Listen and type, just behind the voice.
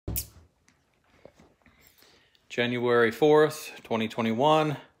January 4th,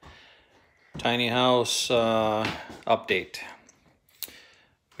 2021. Tiny house update.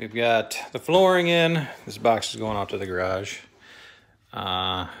 We've got the flooring in. This box is going out to the garage.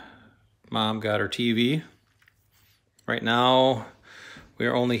 Mom got her TV. Right now, we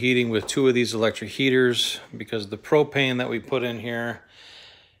are only heating with 2 of these electric heaters because the propane that we put in here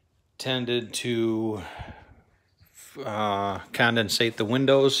tended to condensate the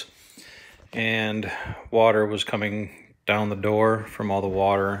windows, and water was coming down the door from all the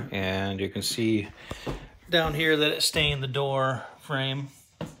water, and you can see down here that it stained the door frame.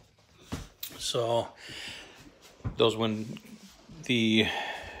 So those, when the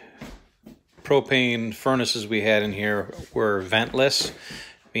propane furnaces we had in here were ventless,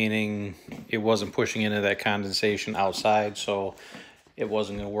 meaning it wasn't pushing into that condensation outside, so it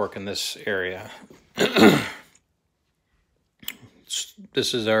wasn't going to work in this area.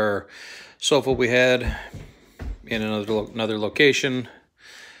 This is our sofa we had in another location.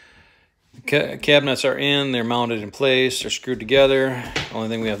 Cabinets are in, they're mounted in place, they're screwed together. Only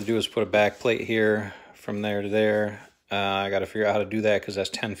thing we have to do is put a back plate here from there to there. I got to figure out how to do that because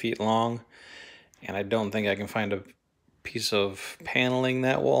that's 10 feet long, and I don't think I can find a piece of paneling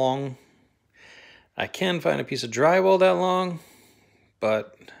that long. I can find a piece of drywall that long,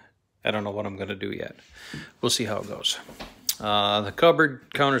 but I don't know what I'm going to do yet. We'll see how it goes. The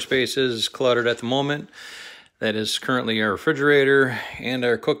cupboard counter space is cluttered at the moment. That is currently our refrigerator and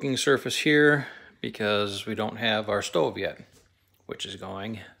our cooking surface here because we don't have our stove yet, which is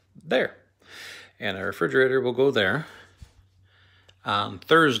going there. And our refrigerator will go there. On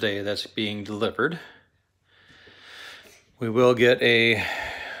Thursday, that's being delivered. We will get a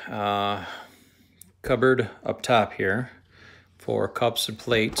cupboard up top here for cups and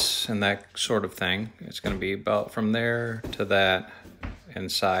plates and that sort of thing. It's going to be about from there to that in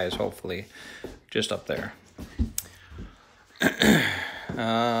size, hopefully, just up there.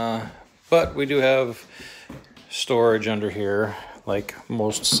 But we do have storage under here, like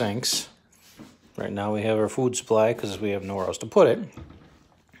most sinks. Right now we have our food supply because we have nowhere else to put it.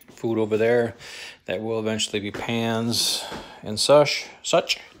 Food over there, that will eventually be pans and such.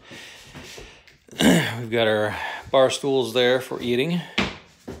 We've got our bar stools there for eating.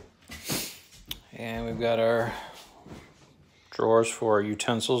 And we've got our drawers for our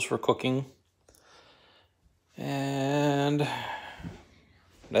utensils for cooking. And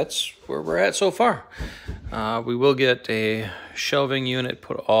that's where we're at so far. We will get a shelving unit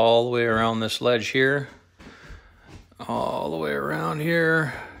put all the way around this ledge here. All the way around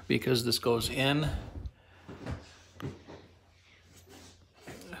here, because this goes in.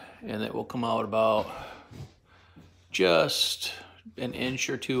 And it will come out about just an inch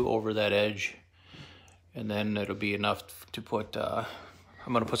or 2 over that edge. And then it'll be enough to put, I'm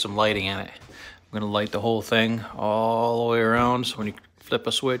gonna put some lighting in it. I'm gonna light the whole thing all the way around, so when you flip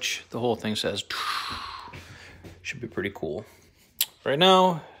a switch, the whole thing says, should be pretty cool. Right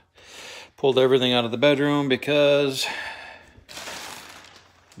now, pulled everything out of the bedroom because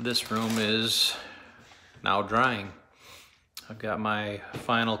this room is now drying. I've got my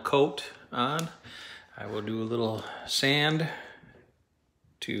final coat on. I will do a little sand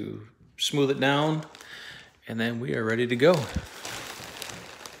to smooth it down, and then we are ready to go.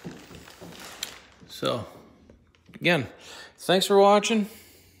 So, again, thanks for watching.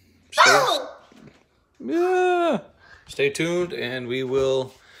 Stay tuned, and we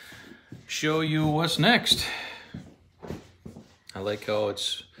will show you what's next. I like how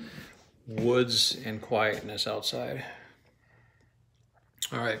it's woods and quietness outside.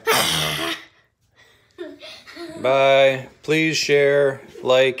 All right. Bye. Please share,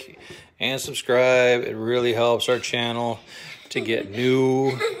 like, and subscribe. It really helps our channel to get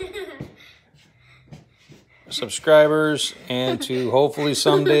new subscribers and to hopefully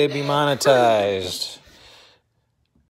someday be monetized.